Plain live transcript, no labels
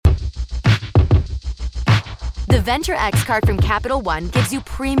Venture X card from Capital One gives you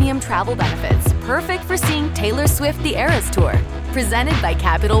premium travel benefits, perfect for seeing Taylor Swift The Eras Tour. Presented by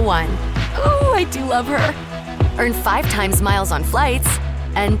Capital One. Oh, I do love her. Earn 5 times miles on flights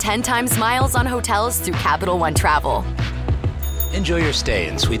and 10 times miles on hotels through Capital One Travel. Enjoy your stay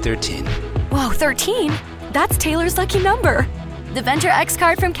in Suite 13. Whoa, 13? That's Taylor's lucky number. The Venture X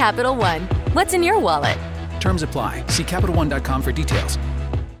card from Capital One. What's in your wallet? Terms apply. See CapitalOne.com for details.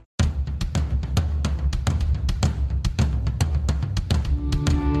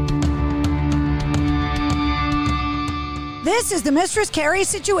 This is the Mistress Carrie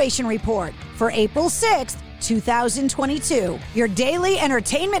Situation Report for April 6th, 2022. Your daily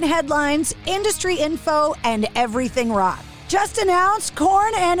entertainment headlines, industry info, and everything rock. Just announced,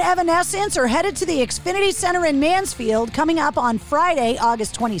 Korn and Evanescence are headed to the Xfinity Center in Mansfield coming up on Friday,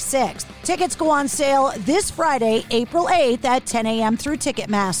 August 26th. Tickets go on sale this Friday, April 8th at 10 a.m. through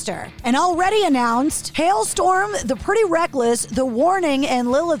Ticketmaster. And already announced, Hailstorm, The Pretty Reckless, The Warning, and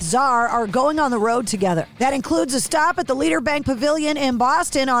Lilith Czar are going on the road together. That includes a stop at the Leader Bank Pavilion in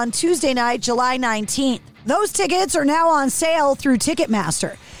Boston on Tuesday night, July 19th. Those tickets are now on sale through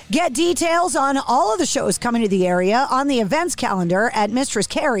Ticketmaster. Get details on all of the shows coming to the area on the events calendar at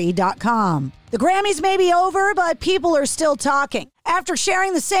mistresscarrie.com. The Grammys may be over, but people are still talking. After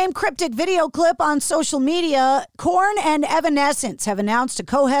sharing the same cryptic video clip on social media, Korn and Evanescence have announced a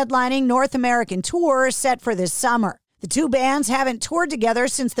co-headlining North American tour set for this summer. The two bands haven't toured together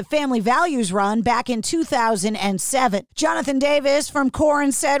since the Family Values run back in 2007. Jonathan Davis from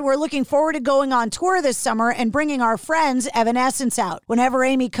Korn said, "We're looking forward to going on tour this summer and bringing our friends Evanescence out. Whenever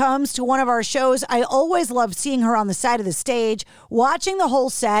Amy comes to one of our shows, I always love seeing her on the side of the stage, watching the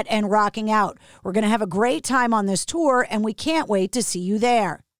whole set and rocking out. We're going to have a great time on this tour, and we can't wait to see you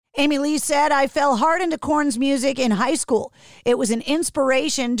there." Amy Lee said, "I fell hard into Korn's music in high school. It was an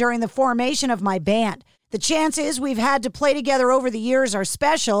inspiration during the formation of my band. The chances we've had to play together over the years are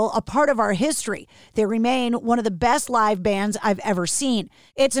special, a part of our history. They remain one of the best live bands I've ever seen.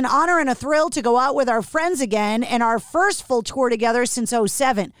 It's an honor and a thrill to go out with our friends again and our first full tour together since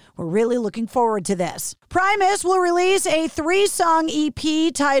 2007. We're really looking forward to this." Primus will release a 3-song EP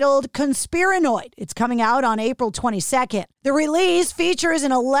titled Conspiranoid. It's coming out on April 22nd. The release features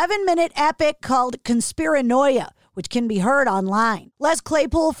an 11-minute epic called Conspiranoia, which can be heard online. Les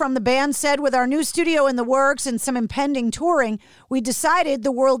Claypool from the band said, "With our new studio in the works and some impending touring, we decided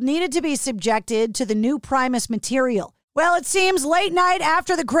the world needed to be subjected to the new Primus material." Well, it seems late night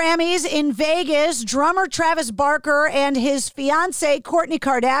after the Grammys in Vegas, drummer Travis Barker and his fiancée Kourtney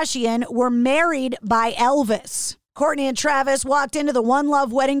Kardashian were married by Elvis. Kourtney and Travis walked into the One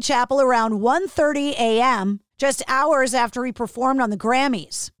Love Wedding Chapel around 1:30 a.m., just hours after he performed on the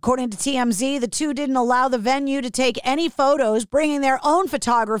Grammys. According to TMZ, the two didn't allow the venue to take any photos, bringing their own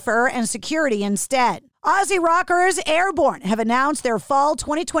photographer and security instead. Aussie rockers Airborne have announced their fall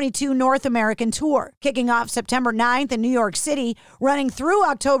 2022 North American tour, kicking off September 9th in New York City, running through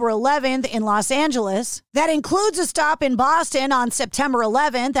October 11th in Los Angeles. That includes a stop in Boston on September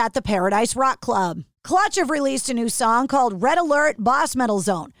 11th at the Paradise Rock Club. Clutch have released a new song called Red Alert Boss Metal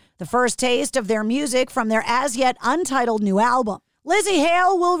Zone, the first taste of their music from their as-yet untitled new album. Lizzie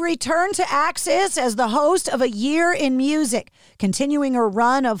Hale will return to Axis as the host of A Year in Music, continuing her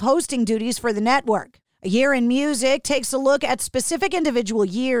run of hosting duties for the network. A Year in Music takes a look at specific individual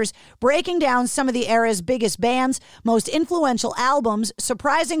years, breaking down some of the era's biggest bands, most influential albums,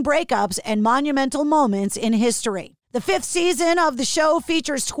 surprising breakups, and monumental moments in history. The 5th season of the show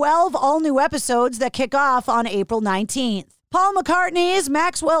features 12 all-new episodes that kick off on April 19th. Paul McCartney's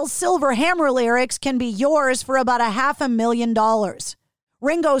Maxwell's Silver Hammer lyrics can be yours for about $500,000.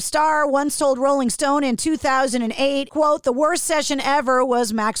 Ringo Starr once told Rolling Stone in 2008, quote, "The worst session ever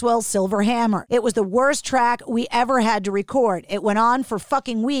was Maxwell's Silver Hammer. It was the worst track we ever had to record. It went on for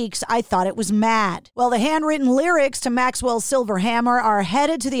fucking weeks. I thought it was mad." Well, the handwritten lyrics to Maxwell's Silver Hammer are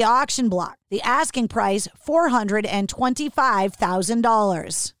headed to the auction block. The asking price,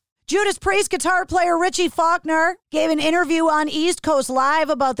 $425,000. Judas Priest guitar player Richie Faulkner gave an interview on East Coast Live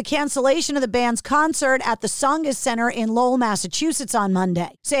about the cancellation of the band's concert at the Tsongas Center in Lowell, Massachusetts on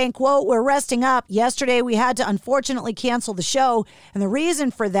Monday, saying, quote, "We're resting up. Yesterday we had to unfortunately cancel the show, and the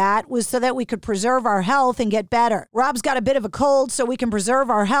reason for that was so that we could preserve our health and get better. Rob's got a bit of a cold, so we can preserve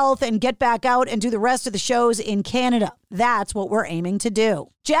our health and get back out and do the rest of the shows in Canada. That's what we're aiming to do."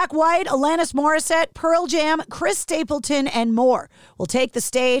 Jack White, Alanis Morissette, Pearl Jam, Chris Stapleton, and more will take the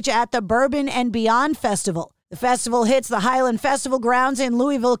stage at the Bourbon and Beyond Festival. The festival hits the Highland Festival grounds in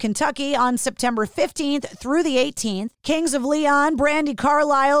Louisville, Kentucky on September 15th through the 18th. Kings of Leon, Brandi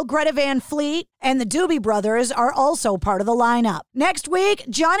Carlile, Greta Van Fleet, And the Doobie Brothers are also part of the lineup. Next week,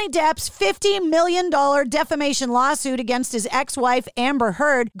 Johnny Depp's $50 million defamation lawsuit against his ex-wife Amber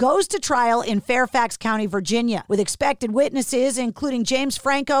Heard goes to trial in Fairfax County, Virginia. With expected witnesses, including James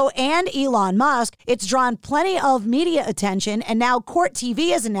Franco and Elon Musk, it's drawn plenty of media attention, and now Court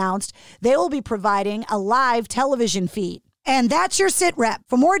TV has announced they will be providing a live television feed. And that's your Sit Rep.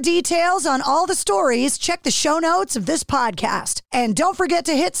 For more details on all the stories, check the show notes of this podcast. And don't forget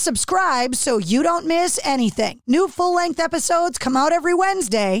to hit subscribe so you don't miss anything. New full-length episodes come out every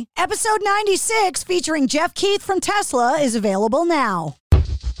Wednesday. Episode 96, featuring Jeff Keith from Tesla, is available now.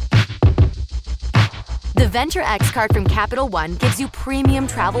 The Venture X card from Capital One gives you premium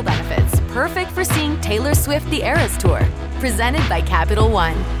travel benefits, perfect for seeing Taylor Swift the Eras Tour. Presented by Capital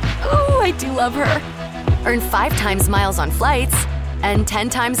One. Ooh, I do love her. Earn 5 times miles on flights and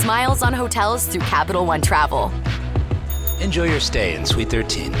 10 times miles on hotels through Capital One Travel. Enjoy your stay in Suite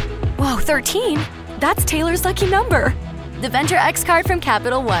 13. Whoa, 13? That's Taylor's lucky number. The Venture X card from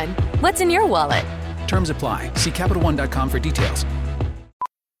Capital One. What's in your wallet? Terms apply. See CapitalOne.com for details.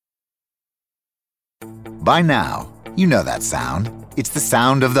 By now, you know that sound. It's the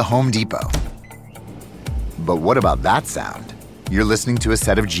sound of the Home Depot. But what about that sound? You're listening to a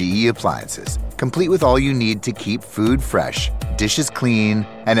set of GE appliances, complete with all you need to keep food fresh, dishes clean,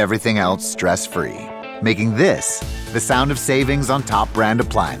 and everything else stress-free. Making this the sound of savings on top brand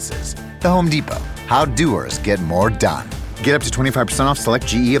appliances. The Home Depot. How doers get more done. Get up to 25% off select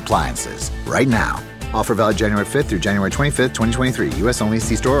GE appliances right now. Offer valid January 5th through January 25th, 2023. U.S. only.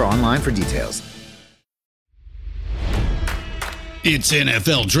 See store or online for details. It's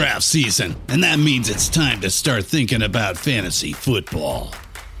NFL draft season, and that means it's time to start thinking about fantasy football.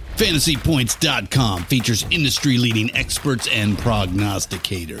 FantasyPoints.com features industry-leading experts and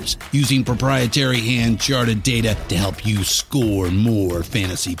prognosticators using proprietary hand-charted data to help you score more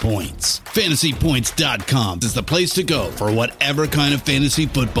fantasy points. FantasyPoints.com is the place to go for whatever kind of fantasy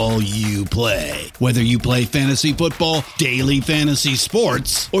football you play. Whether you play fantasy football, daily fantasy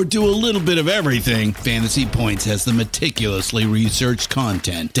sports, or do a little bit of everything, Fantasy Points has the meticulously researched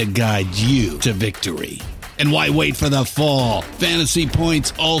content to guide you to victory. And why wait for the fall? Fantasy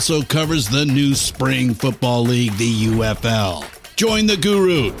Points also covers the new spring football league, the UFL. Join the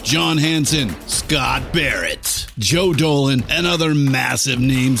guru, John Hansen, Scott Barrett, Joe Dolan, and other massive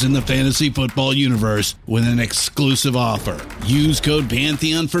names in the fantasy football universe with an exclusive offer. Use code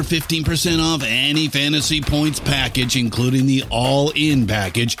Pantheon for 15% off any Fantasy Points package, including the all-in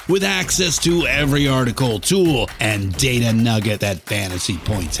package, with access to every article, tool, and data nugget that Fantasy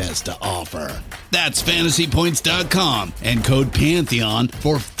Points has to offer. That's FantasyPoints.com and code Pantheon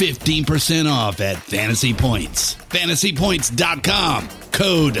for 15% off at Fantasy Points. FantasyPoints.com,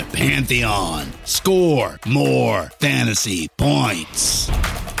 code Pantheon. Score more fantasy points.